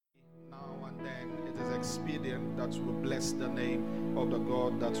expedient that we bless the name of the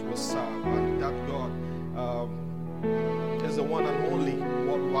God that we serve. And that God is the one and only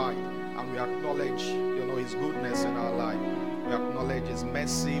worldwide. And we acknowledge, His goodness in our life. We acknowledge His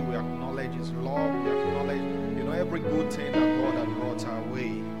mercy. We acknowledge His love. We acknowledge, every good thing that God has brought our way.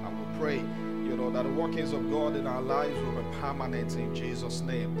 And we pray, that the workings of God in our lives will be permanent in Jesus'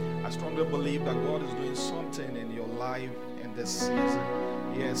 name. I strongly believe that God is doing something in your life in this season.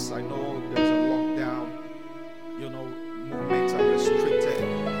 Yes, I know there's a lockdown, movements are restricted,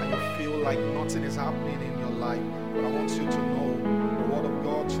 and you feel like nothing is happening in your life. But I want you to know the word of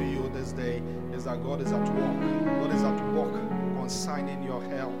God to you this day is that God is at work. God is at work concerning your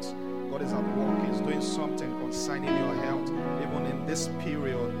health. God is at work. He's doing something concerning your health, even in this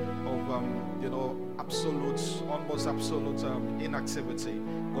period of, almost absolute inactivity.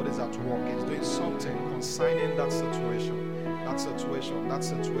 God is at work. He's doing something concerning that situation. That situation.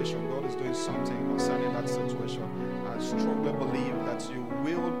 God is doing something concerning that situation. I strongly believe that you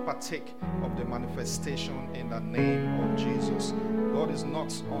will partake of the manifestation in the name of Jesus. God is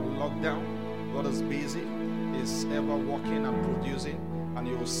not on lockdown. God is busy. He's ever working and producing, and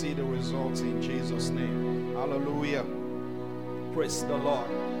you will see the results in Jesus' name. Hallelujah. Praise the Lord.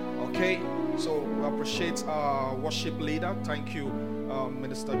 Okay, so we appreciate our worship leader. Thank you,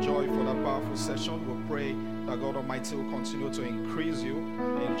 Minister Joy, for that powerful session. We pray that God Almighty will continue to increase you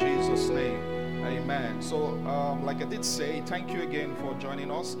in Jesus' name. Amen. So, like I did say, thank you again for joining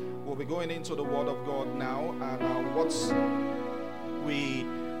us. We'll be going into the Word of God now, and what we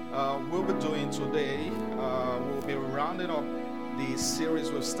will be doing today, we'll be rounding up the series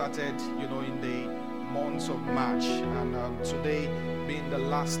we've started, in the months of March, and today being the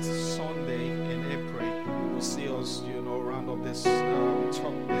last Sunday in April, will see us, round up this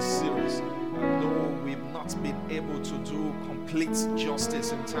series. Though we've not been able to do complete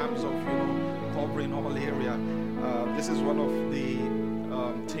justice in terms of, covering all area, this is one of the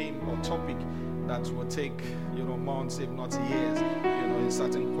theme or topic that will take, months, if not years, in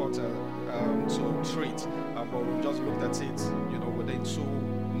certain quarter to treat. But we've just looked at it, within 2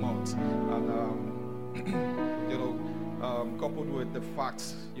 months, and coupled with the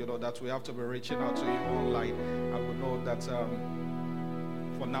fact, that we have to be reaching out to you online, and we know that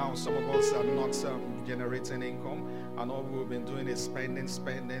for now some of us are not generating income, and all we've been doing is spending on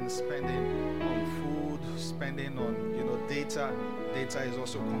food, spending on data. Data is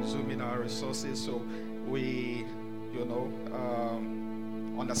also consuming our resources, so we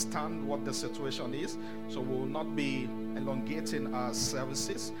understand what the situation is, so we will not be elongating our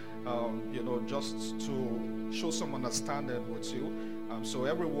services, just to show some understanding with you. So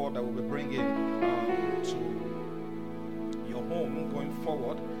every word that we'll be bringing to your home going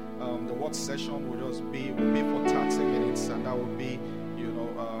forward, the word session will be for 30 minutes, and that will be,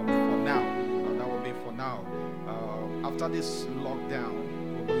 for now. That will be for now. After this lockdown,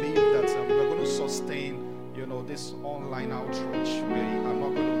 we believe that we're going to sustain, this online outreach. We are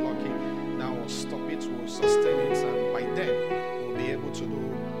not going to lock it now or stop it. We'll sustain it, and by then we'll be able to do.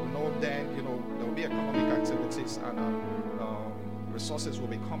 Then there will be economic activities, and resources will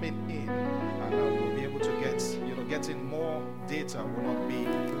be coming in, and we'll be able to getting more data will not be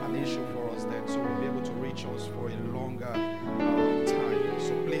an issue for us then. So we'll be able to reach us for a longer time.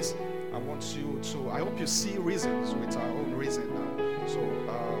 So please, I hope you see reasons with our own reason now. So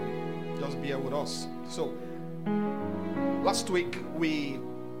just bear with us. So last week we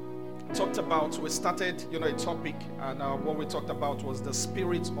started, a topic, and what we talked about was the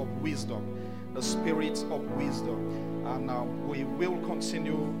spirit of wisdom. The spirit of wisdom. And we will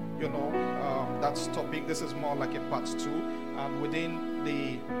continue, that topic. This is more like a part 2. And within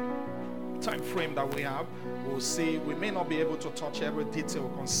the time frame that we have, we'll see, we may not be able to touch every detail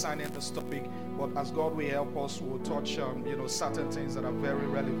concerning this topic, but as God will help us, we'll touch, certain things that are very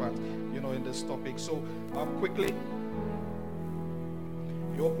relevant, in this topic. So quickly,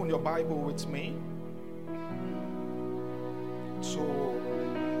 you open your Bible with me to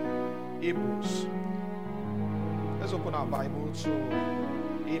Hebrews. Let's open our Bible to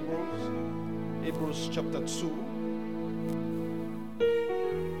Hebrews chapter 2.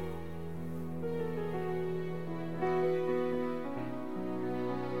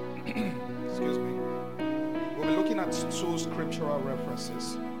 Excuse me. We'll be looking at 2 scriptural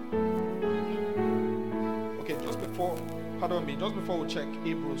references. Okay, just before we check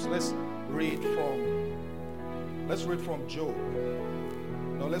Hebrews, let's read from Job.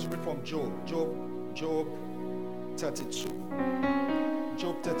 No, let's read from Job. Job 32.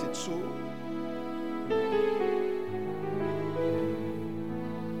 Job 32.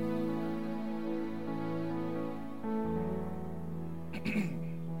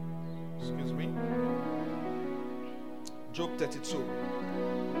 Excuse me. Job 32.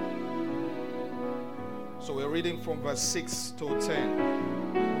 So we're reading from verse 6 to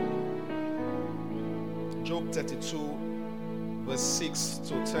 10. Job 32, verse 6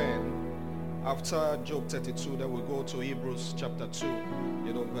 to 10. After Job 32, then we'll go to Hebrews chapter 2,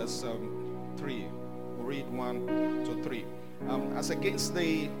 verse 3. We'll read 1 to 3. As against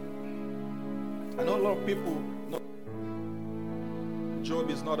I know a lot of people know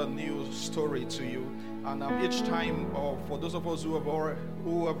Job is not a new story to you. And each time, for those of us who have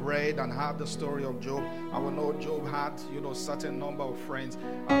read and heard the story of Job, I will know Job had, certain number of friends.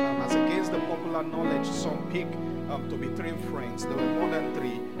 As against the popular knowledge, some pick to be 3 friends. There were more than 3.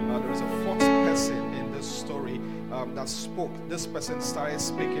 There is a 4th person in this story that spoke. This person started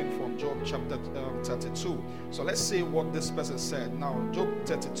speaking from Job chapter 32. So let's see what this person said. Now, Job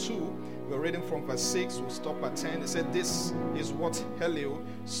 32, we're reading from verse 6. We'll stop at 10. It said, "This is what Heliel,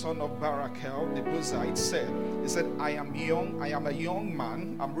 son of Barachel, the Buzite, said. He said, I am a young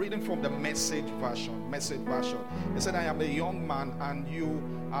man." I'm reading from the Message version. He said, "I am a young man, and you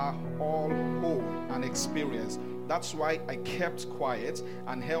are all old and experienced. That's why I kept quiet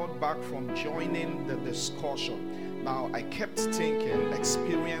and held back from joining the discussion. Now, I kept thinking,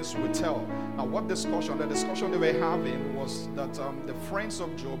 experience will tell." Now, what discussion? The discussion they were having was that the friends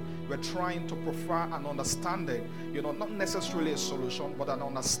of Job were trying to prefer an understanding, not necessarily a solution, but an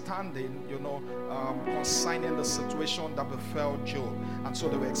understanding, concerning the situation that befell Job. And so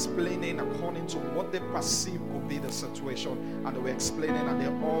they were explaining according to what they perceived could be the situation. And they were explaining, and they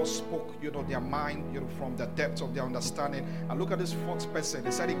all spoke, their mind, from the depth of their understanding. And look at this 4th person.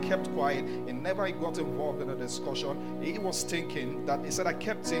 He said he kept quiet. He never got involved in the discussion. He was thinking that, he said, "I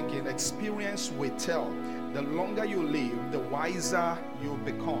kept thinking, experience will tell. The longer you live, the wiser you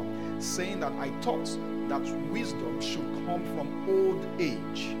become. Saying that I thought that wisdom should come from old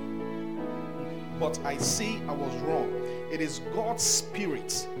age. But I see I was wrong. It is God's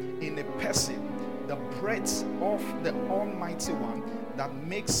Spirit in a person, the breath of the Almighty One, that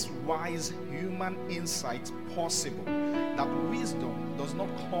makes wise human insight possible. That wisdom does not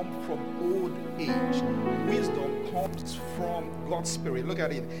come from old age. Wisdom comes from God's Spirit." Look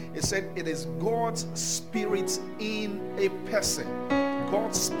at it. It said it is God's Spirit in a person.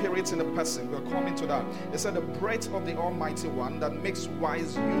 God's Spirit in a person. We're coming to that. It said the breath of the Almighty One that makes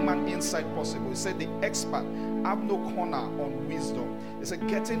wise human insight possible. It said the expert have no corner on wisdom. It said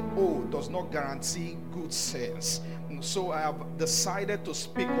getting old does not guarantee good sense. So I have decided to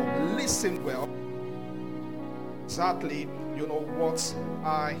speak of listen well. Exactly, what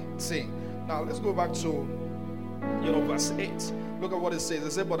I think. Now let's go back to, verse 8. Look at what it says.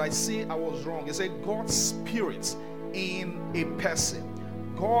 It said, "But I see I was wrong." It said God's Spirit in a person.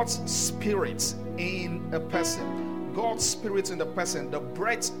 God's Spirit in a person. God's Spirit in the person, the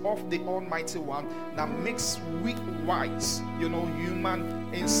breath of the Almighty One that makes wise,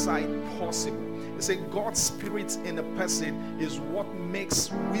 human insight possible. They say God's Spirit in a person is what makes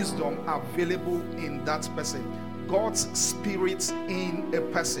wisdom available in that person. God's Spirit in a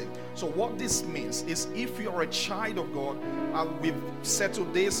person. So what this means is, if you're a child of God, and we've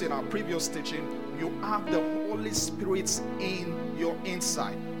settled this in our previous teaching, you have the Holy Spirit in your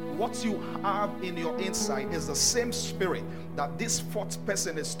inside. What you have in your inside is the same Spirit that this 4th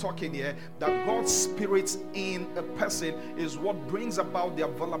person is talking here. That God's Spirit in a person is what brings about the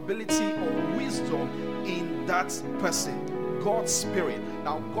availability of wisdom in that person. God's Spirit.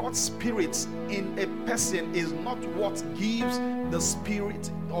 Now, God's Spirit in a person is not what gives the spirit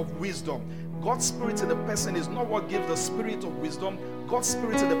of wisdom. God's Spirit in the person is not what gives the spirit of wisdom. God's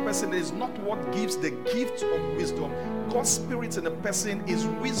Spirit in the person is not what gives the gift of wisdom. God's Spirit in the person is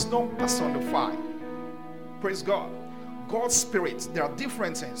wisdom personified. Praise God. God's Spirit, there are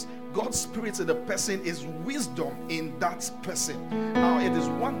different things. God's Spirit in the person is wisdom in that person. Now, it is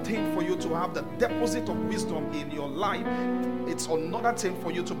one thing for you to have the deposit of wisdom in your life. It's another thing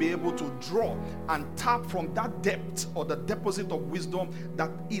for you to be able to draw and tap from that depth or the deposit of wisdom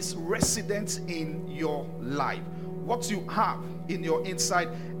that is resident in your life. What you have in your inside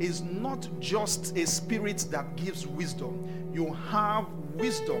is not just a spirit that gives wisdom. You have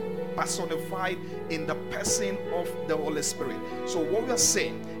wisdom personified in the person of the Holy Spirit. So what we are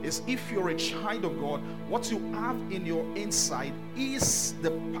saying is, if you're a child of God, what you have in your inside is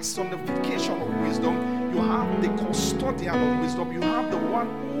the personification of wisdom. You have the custodian of wisdom. You have the one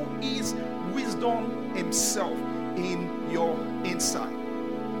who is wisdom himself in your inside.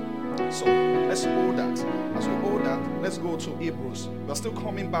 So let's hold that. As we hold that, let's go to Hebrews. We're still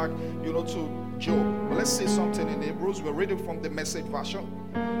coming back, to Job. But let's say something in Hebrews. We're reading from the Message version.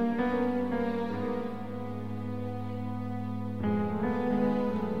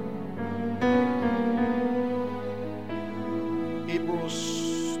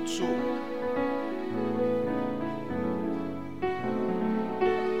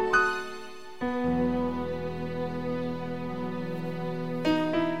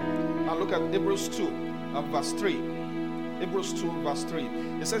 look at Hebrews 2, verse 3. Hebrews 2, verse 3.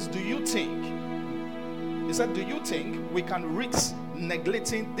 It says, do you think we can risk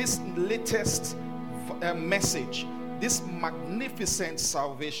neglecting this latest message, this magnificent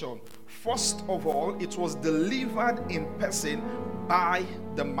salvation? First of all, it was delivered in person by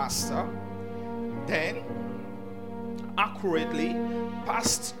the Master, then accurately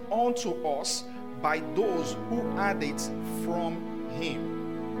passed on to us by those who had it from him.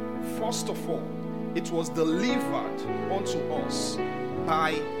 First of all, it was delivered unto us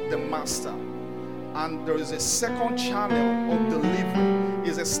by the Master. And there is a second channel of delivery.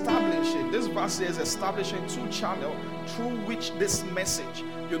 Is establishing, this verse is establishing two channels through which this message,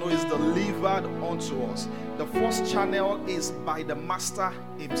 is delivered unto us. The first channel is by the Master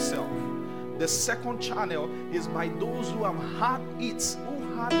himself. The second channel is by those who have had it,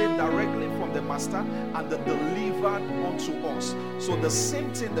 directly from the Master, and they delivered unto us. So the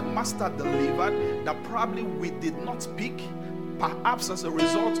same thing the Master delivered that probably we did not pick, perhaps as a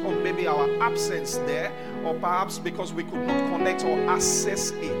result of maybe our absence there, or perhaps because we could not connect or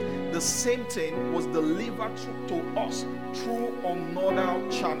access it. The same thing was delivered to us through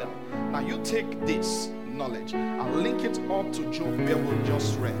another channel. Now you take this knowledge and link it up to Job where we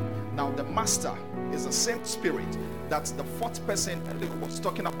just read. Now the Master is the same Spirit that's the fourth person was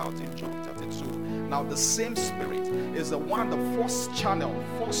talking about in Job 32. Now the same Spirit is the one, the first channel,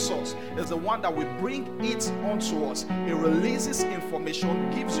 first source, is the one that will bring it onto us. It releases information,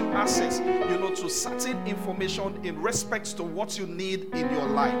 gives you access, to certain information in respect to what you need in your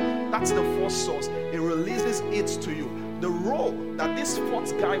life. That's the first source. It releases it to you. The role that this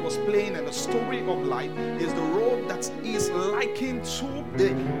fourth guy was playing in the story of life is the role that is likened to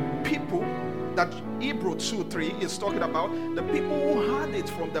the people that Hebrew 2:3 is talking about, the people who had it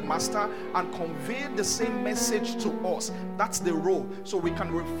from the Master and conveyed the same message to us. That's the role. So we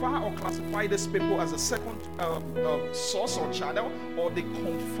can refer or classify these people as a second source or channel, or the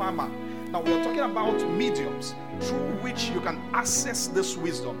confirmer. Now we are talking about mediums through which you can access this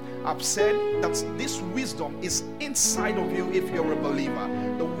wisdom. I've said that this wisdom is inside of you if you're a believer.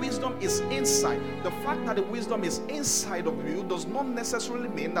 The wisdom is inside. The fact that the wisdom is inside of you does not necessarily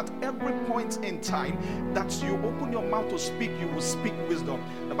mean that every point in time that you open your mouth to speak, you will speak wisdom.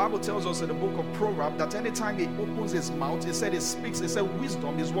 The Bible tells us in the book of Proverbs that anytime he opens his mouth, it said he speaks, it said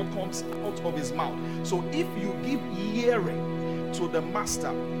wisdom is what comes out of his mouth. So if you give hearing to the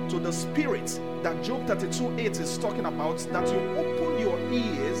Master, to the Spirit that Job 32:8 is talking about, that you open your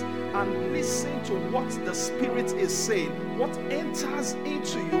ears and listen to what the Spirit is saying, what enters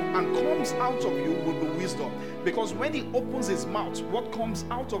into you and comes out of you will be wisdom. Because when he opens his mouth, what comes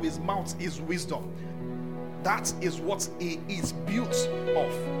out of his mouth is wisdom. That is what he is built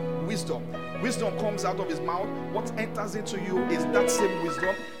of. Wisdom. Wisdom comes out of his mouth. What enters into you is that same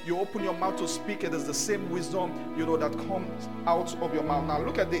wisdom. You open your mouth to speak, it is the same wisdom, that comes out of your mouth. Now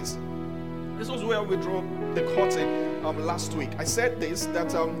look at this. This was where we drew the curtain last week. I said this, that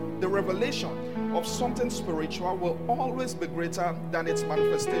the revelation of something spiritual will always be greater than its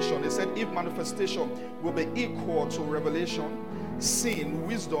manifestation. He said if manifestation will be equal to revelation, seeing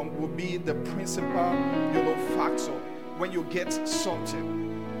wisdom will be the principal, factor. When you get something,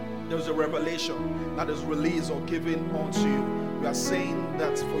 there's a revelation that is released or given unto you. We are saying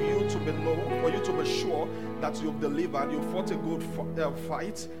that for you to be known, for you to be sure that you've delivered, you fought a good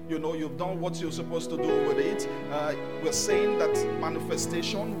fight, you've done what you're supposed to do with it. We're saying that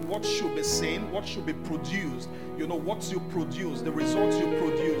manifestation, what should be seen, what should be produced, what you produce, the results you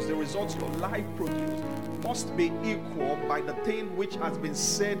produce, the results your life produce, must be equal by the thing which has been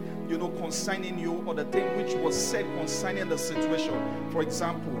said, concerning you, or the thing which was said concerning the situation. For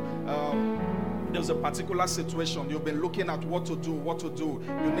example, there's a particular situation, you've been looking at what to do.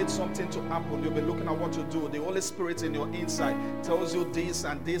 You need something to happen, you've been looking at what to do. The Holy Spirit in your inside tells you this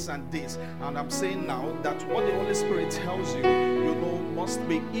and this and this. And I'm saying now that what the Holy Spirit tells you, must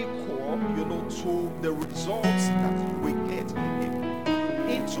be equal, to the results that we get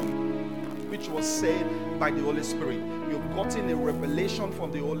into, which was said by the Holy Spirit. You've gotten a revelation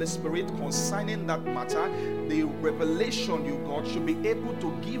from the Holy Spirit concerning that matter. The revelation you got should be able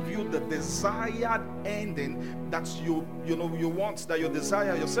to give you the desired ending that you want, that you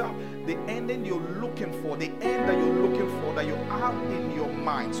desire yourself. The ending you're looking for, the end that you're looking for, that you have in your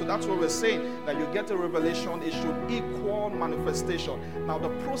mind. So that's what we're saying, that you get a revelation, it should equal manifestation. Now the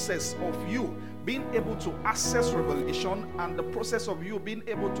process of you being able to access revelation and the process of you being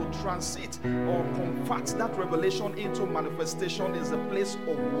able to transit or convert that revelation into manifestation is a place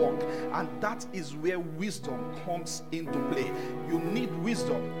of work, and that is where wisdom comes into play. You need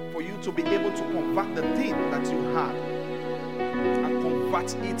wisdom for you to be able to convert the thing that you had and convert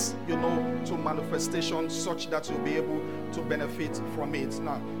convert it, to manifestation such that you'll be able to benefit from it.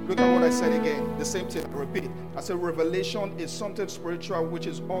 Now, look at what I said again. The same thing, repeat. I said revelation is something spiritual which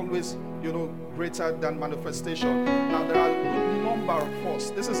is always, greater than manifestation. Now, there are a good number of us.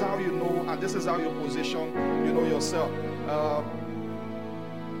 This is how you know, and this is how you position, yourself.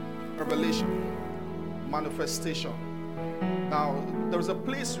 Revelation, manifestation. Now, there's a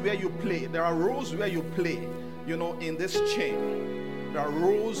place where you play. There are roles where you play, in this chain. There are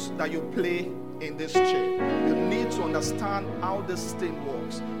roles that you play in this chain. You need to understand how this thing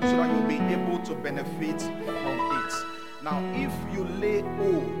works so that you'll be able to benefit from it. Now, if you lay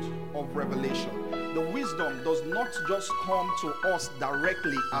hold of revelation, the wisdom does not just come to us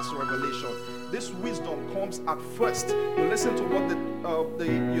directly as revelation. This wisdom comes at first. You listen to what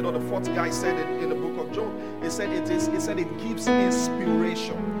the fourth guy said in the book of Job. He said it gives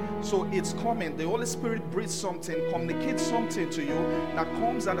inspiration. So it's coming. The Holy Spirit breathes something, communicates something to you that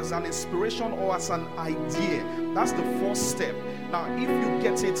comes as an inspiration or as an idea. That's the first step. Now, if you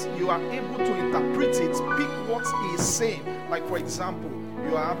get it, you are able to interpret it, pick what he is saying. Like, for example,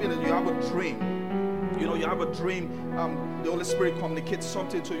 you have a dream. You have a dream. The Holy Spirit communicates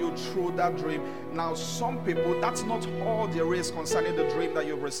something to you through that dream. Now, some people, that's not all there is concerning the dream that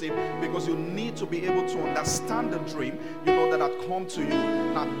you've received, because you need to be able to understand the dream, that had come to you.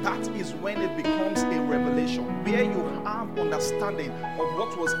 Now, that is when it becomes a revelation, where you have understanding of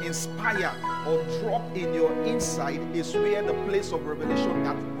what was inspired or dropped in your inside, is where the place of revelation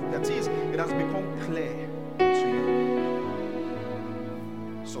that is, it has become clear to you.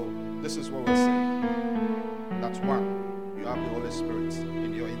 So, this is what we're saying. That's one, you have the Holy Spirit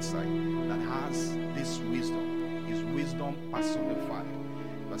in your inside that has this wisdom, his wisdom personified.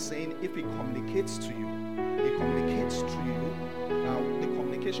 We're saying if he communicates to you, he communicates to you. Now, the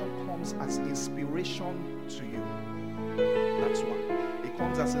communication comes as inspiration to you. That's one. It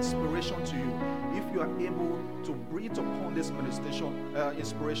comes as inspiration to you. If you are able to breathe upon this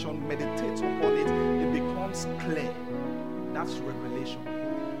inspiration, meditate upon it, it becomes clear. That's revelation.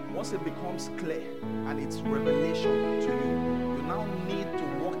 Once it becomes clear and it's revelation to you, you now need to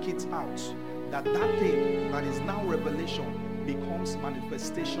work it out. That thing that is now revelation becomes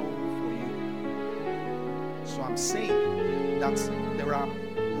manifestation for you. So I'm saying that there are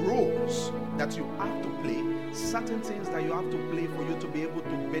roles that you have to play, certain things that you have to play for you to be able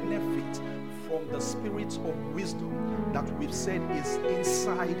to benefit from the spirit of wisdom that we've said is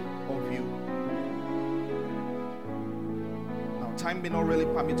inside of you. Time may not really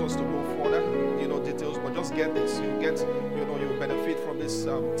permit us to go further, details, but just get this. You'll benefit from this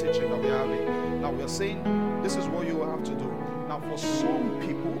teaching that we're having. Now, we're saying this is what you will have to do. Now, for some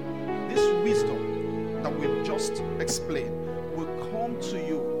people, this wisdom that we've just explained will come to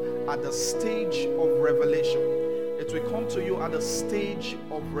you at the stage of revelation. It will come to you at the stage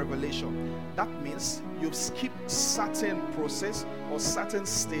of revelation. That means you've skipped certain process or certain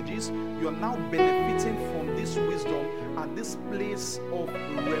stages. You are now benefiting from this wisdom at this place of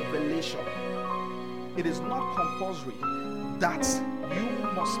revelation. It is not compulsory that you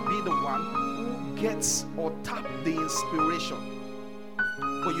must be the one who gets or tap the inspiration,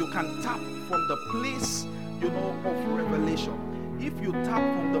 but you can tap from the place of revelation. If you tap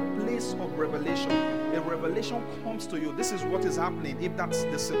from the place of revelation, a revelation comes to you. This is what is happening if that's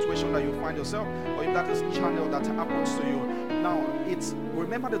the situation that you find yourself, or if that is the channel that happens to you. Now,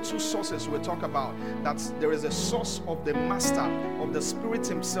 remember the two sources we talk about, that there is a source of the master, of the Spirit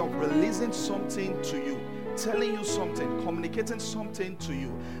himself releasing something to you, telling you something, communicating something to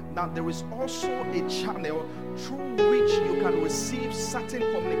you. Now, there is also a channel through which you can receive certain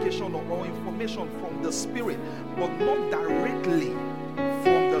communication or information from the Spirit, but not directly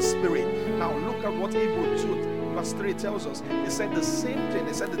from the Spirit. Now, look at what Hebrews 2 verse 3 tells us. He said the same thing.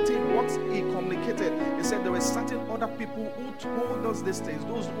 He said the thing what he communicated. He said there were certain other people who told us these things,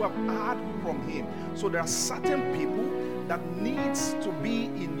 those who have heard from him. So there are certain people that needs to be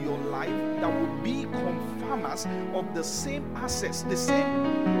in your life that will be confirmers of the same access, the same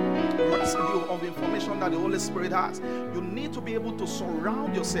residue of information that the Holy Spirit has. You need to be able to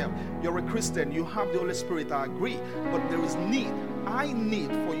surround yourself. You're a Christian, you have the Holy Spirit, I agree, but there is need. I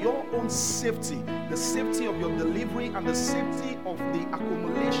need, for your own safety, the safety of your delivery and the safety of the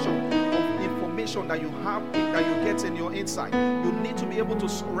accumulation of information that you have, that you get in your inside. You need to be able to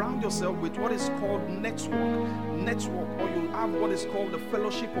surround yourself with what is called network, or you have what is called the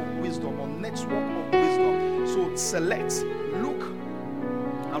fellowship of wisdom or network of wisdom. So select, look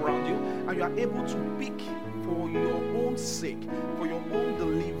around you, and you are able to pick for your own sake, for your own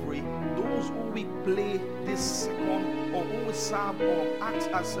delivery, those who will play this second, or who will serve or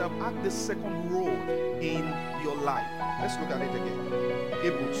act this second role in your life. Let's look at it again.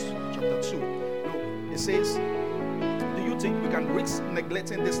 2. Look, it says, do you think we can risk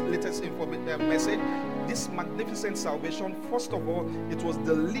neglecting this latest message? This magnificent salvation, first of all, it was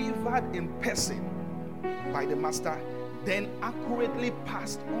delivered in person by the Master, then accurately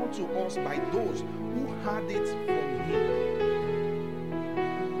passed on to us by those who had it from him.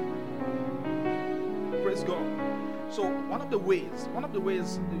 Praise God. So one of the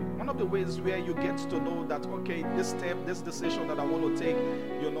ways where you get to know that, okay, this step, this decision that I want to take,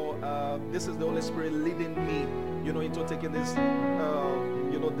 this is the Holy Spirit leading me, into taking this,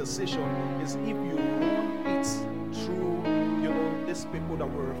 decision, is if you run it through, these people that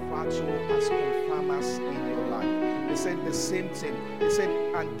were referred to as confirmers in your life. They said the same thing. They said,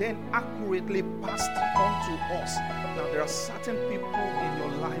 and then accurately passed on to us. Now there are certain people in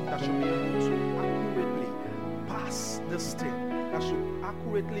your life that should be able to accurately pass this thing.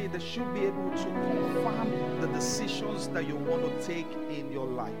 They should be able to confirm the decisions that you want to take in your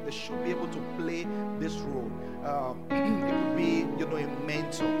life. They should be able to play this role. It could be, a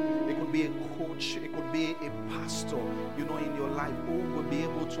mentor. It could be a coach. It could be a pastor, in your life, who will be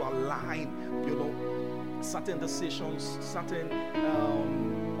able to align, certain decisions, certain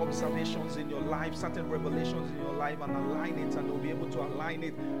observations in your life, certain revelations in your life, and align it, and they'll be able to align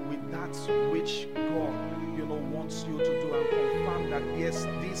it with that which God wants you to do, and confirm that yes,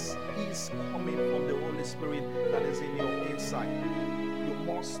 this is coming from the Holy Spirit that is in your inside. You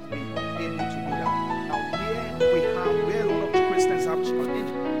must be able to do that. Now, where a lot of Christians have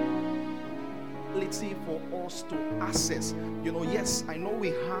challenged for us to access, yes, I know we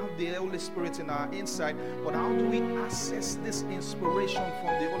have the Holy Spirit in our inside, but how do we access this inspiration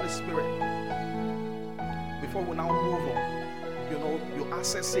from the Holy Spirit? Before we now move on, you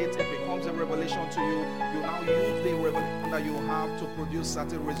access it, it becomes a revelation to you. You now use the revelation that you have to produce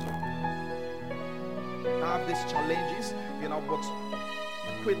certain results. Have these challenges, but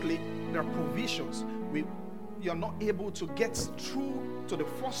quickly there are provisions. You're not able to get through to the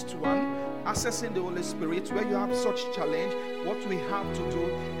first one, accessing the Holy Spirit, where you have such challenge. What we have to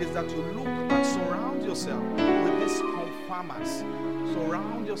do is that you look and surround yourself with these confirmers.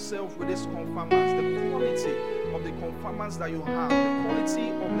 Surround yourself with these confirmers. The quality of the confirmers that you have, the quality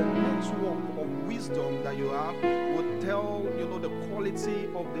of the network of wisdom that you have will tell, the quality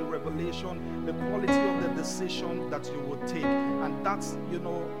of the revelation, the quality of the decision that you will take. And that's,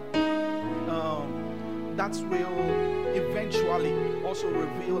 that will eventually also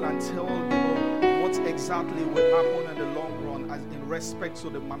reveal and tell what exactly will happen in the long run, as in respect to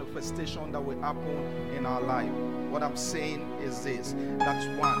the manifestation that will happen in our life. What I'm saying is this: that's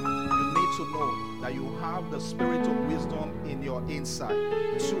one, you need to know that you have the spirit of wisdom in your inside.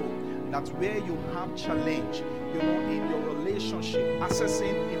 Two, that's where you have challenge, in your relationship,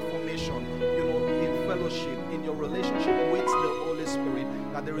 accessing information, in fellowship, in your relationship with the Holy Spirit,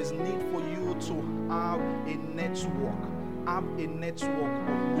 that there is need for you to have a network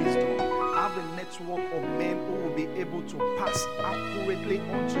of wisdom, have a network of men who will be able to pass accurately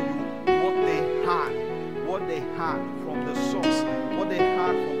onto you what they had from the source, what they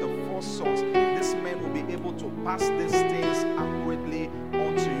had from the first source. These men will be able to pass these things accurately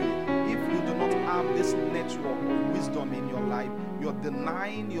onto you. If you do not have this network of wisdom in your life, you're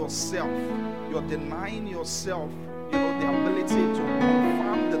denying yourself the ability to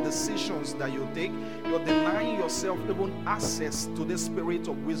confirm the decisions that you take. You're denying yourself even access to the spirit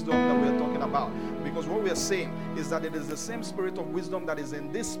of wisdom that we're talking about. Because what we're saying is that it is the same spirit of wisdom that is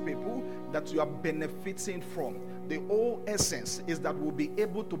in these people that you are benefiting from. The whole essence is that we'll be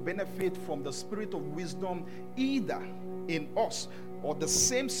able to benefit from the spirit of wisdom either in us, or the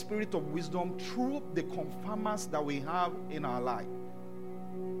same spirit of wisdom through the confirmers that we have in our life.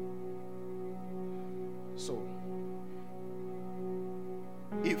 So,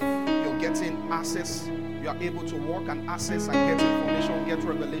 if you're getting access, you are able to walk and access and get information, get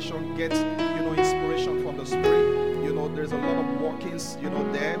revelation, get inspiration from the Spirit. There's a lot of walkings,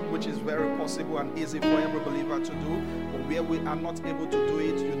 there, which is very possible and easy for every believer to do. But where we are not able to do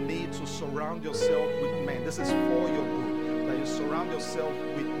it, you need to surround yourself with men. This is for your good, that you surround yourself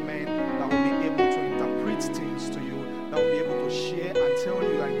with men that will be able to interpret things to you, that will be able to share and tell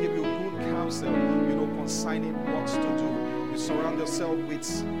you and give you good counsel, concerning what to do. You surround yourself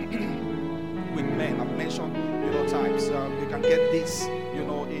with men. I've mentioned, times you can get this,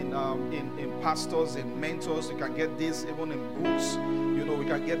 in pastors and mentors. You can get this even in books. We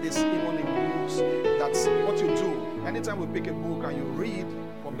can get this even in books. That's what you do. Anytime we pick a book and you read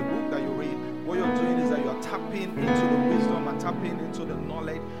from the book that you read, what you're doing is that you are tapping into the wisdom and tapping into the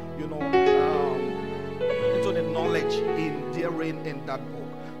knowledge, into the knowledge in that book.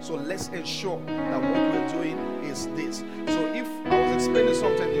 So let's ensure that what we're doing is this. So if I was explaining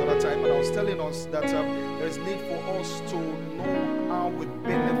something the other time, and I was telling us that there is need for us to know how we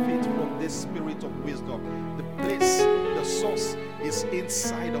benefit from this spirit of wisdom. The place, the source is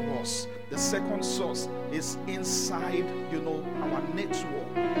inside of us. The second source is inside, our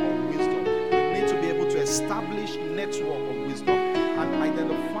network of wisdom. You need to be able to establish network of wisdom and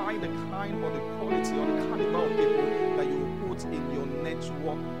identify the kind or the quality or the caliber of people that you will put in your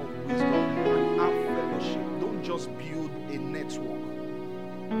network of wisdom and have fellowship. Don't just build a network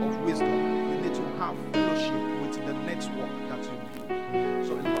of wisdom. You need to have fellowship with the network that you build.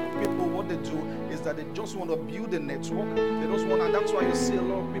 So a lot of people, what they do is that they just want to build a network. They just want, and that's why you see a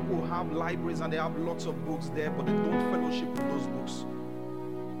lot of people who have libraries and they have lots of books there, but they don't fellowship with those books.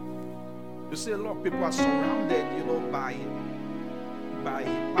 You see a lot of people are surrounded, by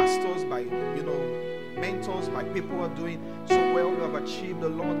pastors, by, mentors, by people who are doing so well, who have achieved a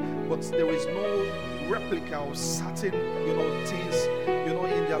lot, but there is no replica of certain, things,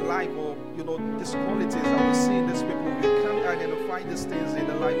 in their life, or, these qualities that we see in these people. You can't identify these things in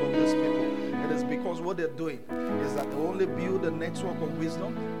the life of these people. It is because what they're doing is that they only build a network of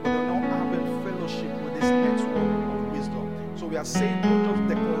wisdom, but they're not having fellowship with this network of wisdom. So we are saying don't just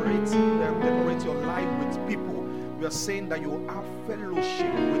decorate your life with people. We are saying that you have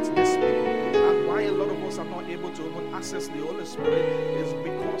fellowship with these people. And why a lot of us are not able to even access the Holy Spirit is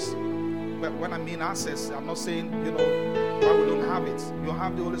because, when I mean access, I'm not saying, why we don't have it. You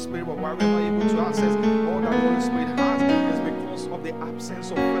have the Holy Spirit, but why we're not able to access all that the Holy Spirit has is because of the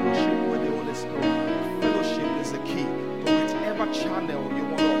absence of fellowship with the Holy Spirit. Fellowship is the key to whichever channel you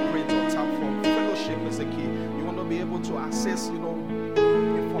want to operate or tap from. Fellowship is the key. You want to be able to access,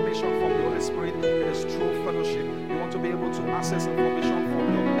 information from the Holy Spirit. It is true fellowship. You want to be able to access information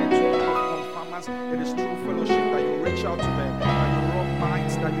from your network of confirmers. It is true fellowship that you reach out to them, that you rub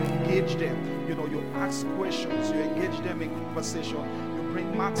minds, that you engage them. You ask questions, you engage them in conversation, you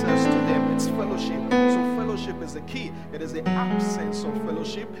bring matters to them. It's fellowship. So fellowship is the key. It is the absence of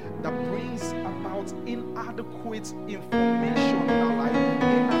fellowship that brings about inadequate information in our life.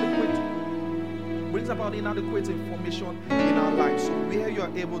 Brings about inadequate information in our lives. So where you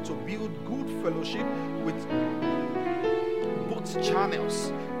are able to build good fellowship with both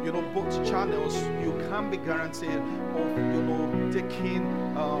channels, you can be guaranteed of, taking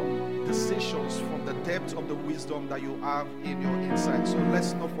decisions from the depth of the wisdom that you have in your inside. So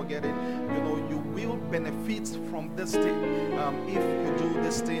let's not forget it. You will benefit from this thing if you do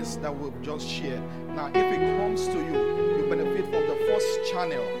these things that we've just shared. Now, if it comes to you, you benefit from the first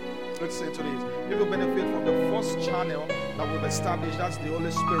channel. Listen to this. If you benefit from the first channel that we've established, that's the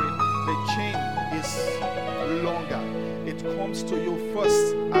Holy Spirit, the chain is longer. It comes to you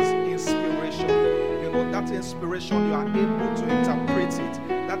first as inspiration. That inspiration, you are able to interpret it.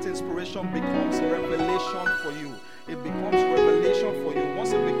 That inspiration becomes revelation for you. It becomes revelation for you.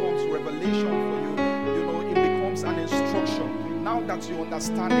 Once it becomes revelation for you, it becomes an instruction. Now that you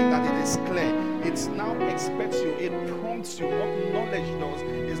understand it, that it is clear, it now expects you, it prompts you. What knowledge does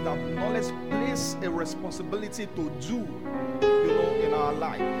is that knowledge places a responsibility to do, in our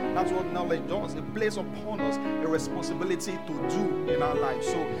life. That's what knowledge does. It places upon us a responsibility to do in our life.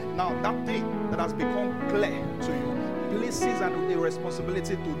 So now that thing that has become clear to you places a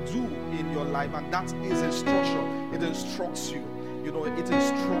responsibility to do in your life, and that is instruction. It instructs you. It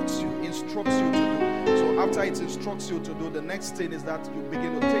instructs you to do. So after it instructs you to do, the next thing is that you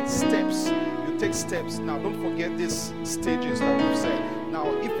begin to take steps. You take steps. Now, don't forget these stages that we've said. Now,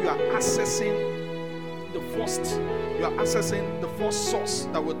 if you are accessing the first source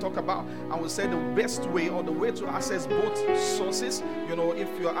that we'll talk about, and we'll say the best way or the way to access both sources,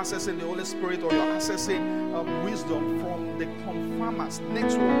 if you're accessing the Holy Spirit or you're accessing wisdom from the confirmers,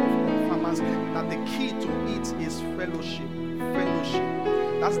 network of confirmers, that the key to it is fellowship.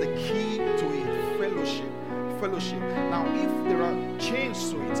 That's the key to it. Fellowship. Now, if there are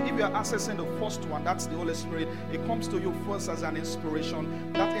chains to it, if you are accessing the first one, that's the Holy Spirit, it comes to you first as an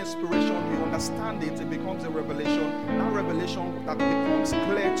inspiration. That inspiration, you understand it becomes a revelation. That revelation that becomes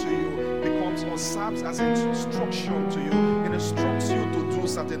clear to you becomes or serves as an instruction to you. It instructs you to do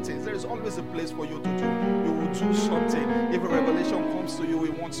certain things. There is always a place for you to do. You will do something. If a revelation comes to you,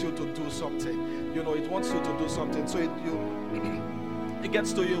 it wants you to do something. It wants you to do something. So it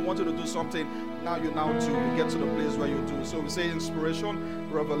gets to you, it wants you to do something. Now you get to the place where you do. So we say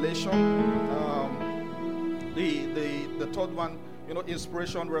inspiration, revelation. The third one You know,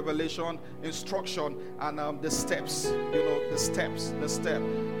 inspiration, revelation, instruction, and the steps. You know, the step.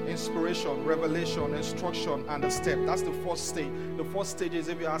 Inspiration, revelation, instruction, and the step. That's the first stage. The first stage is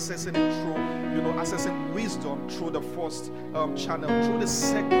if you're accessing it through, you know, accessing wisdom through the first channel. Through the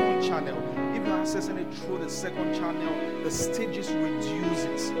second channel, if you're accessing it through the second channel, the stages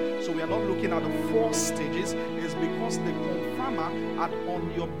reduces. So we are not looking at the 4 stages. It's because the confirmer had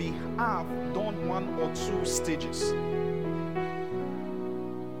on your behalf done 1 or 2 stages.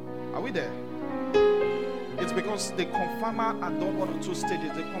 Are we there? It's because the confirmer had done 1 or 2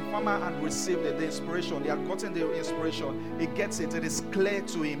 stages. The confirmer had received the inspiration. He had gotten the inspiration. He gets it. It is clear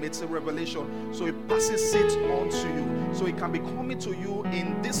to him. It's a revelation. So he passes it on to you. So it can be coming to you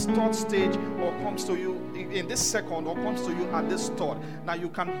in this 3rd stage, or comes to you in this 2nd, or comes to you at this 3rd. Now you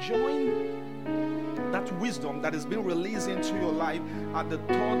can join that wisdom that is being released into your life at the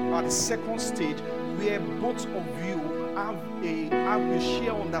 2nd stage, where both of you have a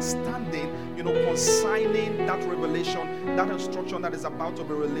share understanding, you know, concerning that revelation, that instruction that is about to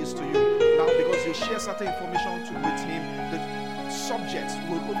be released to you. Now, because you share certain information with him, the subjects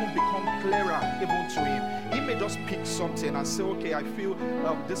will even become clearer even to him. He may just pick something and say, okay, I feel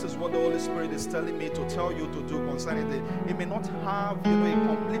this is what the Holy Spirit is telling me to tell you to do concerning it. He may not have, you know,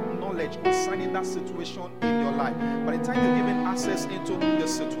 a complete knowledge concerning that situation in your life. By the time you give him access into the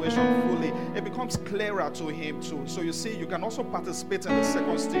situation fully, it becomes clearer to him too. So you see, you can also participate in the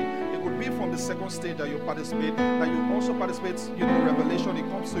 2nd stage. It would be from the 2nd stage that you participate, that you also participate, you know, revelation. It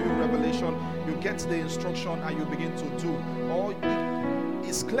comes to you, revelation. You get the instruction and you begin to do. Or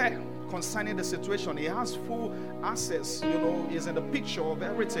it's clear concerning the situation. He has full access, you know, he's in the picture of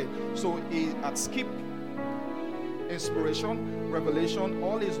everything. So he had skipped inspiration, revelation.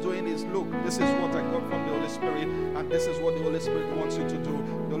 All he's doing is, look, this is what I got from the Holy Spirit, and this is what the Holy Spirit wants you to do.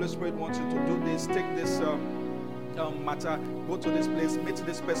 The Holy Spirit wants you to do this, take this matter, go to this place, meet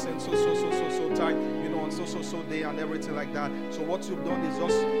this person so time, you know, on so day, and everything like that. So what you've done is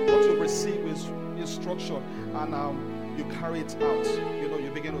just what you receive is instruction, and you carry it out. You know,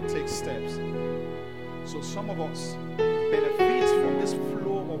 you begin to take steps. So some of us benefit from this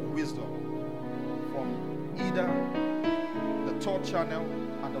flow of wisdom from either the 3rd channel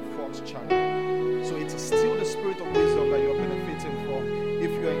and the 4th channel. So it is still the spirit of wisdom that you're benefiting from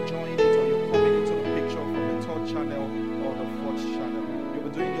if you're enjoying it, or you're coming into the picture from the 3rd channel or the 4th channel. You'll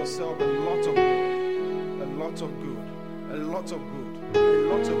be doing yourself a lot of good, a lot of good, a lot of good, a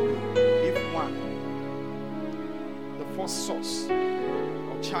lot of good. If one, the first source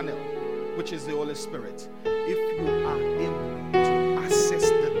or channel, which is the Holy Spirit, if you are able to access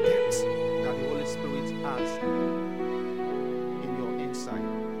the depth that the Holy Spirit has in your inside,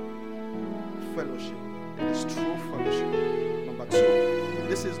 fellowship, it is true fellowship. Number 2,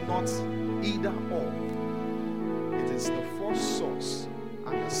 this is not either or. It is the first source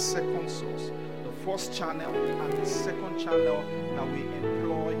and the second source, the first channel and the second channel that we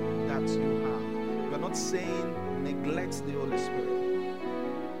employ that you have. We're not saying neglect the Holy Spirit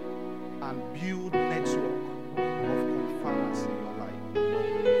and build network of confirmers in your life. No.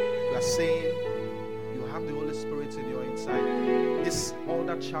 We are saying you have the Holy Spirit in your inside. This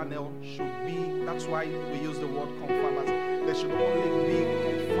other channel should be, that's why we use the word confirmers. There should only be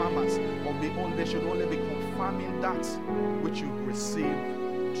confirmers, or they should only be confirming that which you received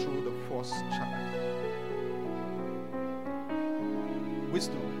through the first channel.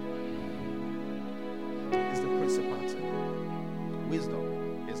 Wisdom is the principal thing.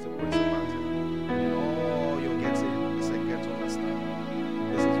 Wisdom is the principal thing. In all you're getting, is a get to understand.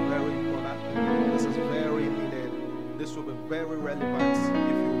 This is very important. This is very needed. This will be very relevant if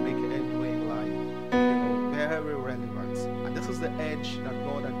you make headway in life. Very relevant. And this is the edge that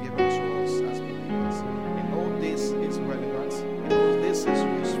God has given to us as believers. In all this is relevant. In all this is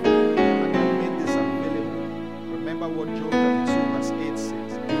useful. And He made this available. Remember what Job 32 verse 8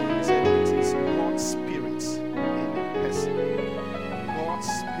 says. He said it is God's Spirit in a person. God's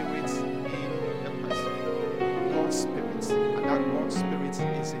Spirit in a person. God's Spirit. And that God's Spirit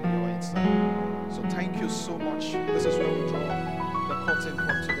is in your inside. So thank you so much. This is where we draw the curtain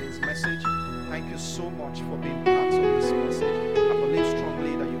from today's message. Thank you so much for being part of this message. I believe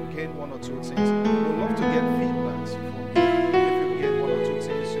strongly that you'll gain 1 or 2 things. We'd love to get feedback from you. If you gain 1 or 2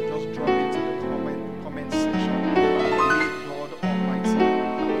 things, you just drop it in the comment section. Believe God Almighty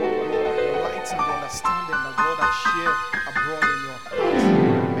and the light and the understanding that God has shared abroad in your heart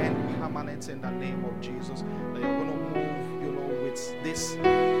remain permanent in the name of Jesus. That you're going to move, with this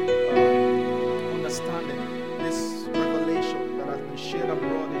understanding, this revelation that has been shared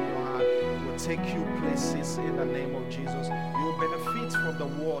abroad in your heart. Take you places in the name of Jesus. You will benefit from the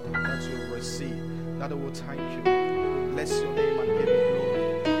word that you will receive. That will thank you. bless your name and give you glory.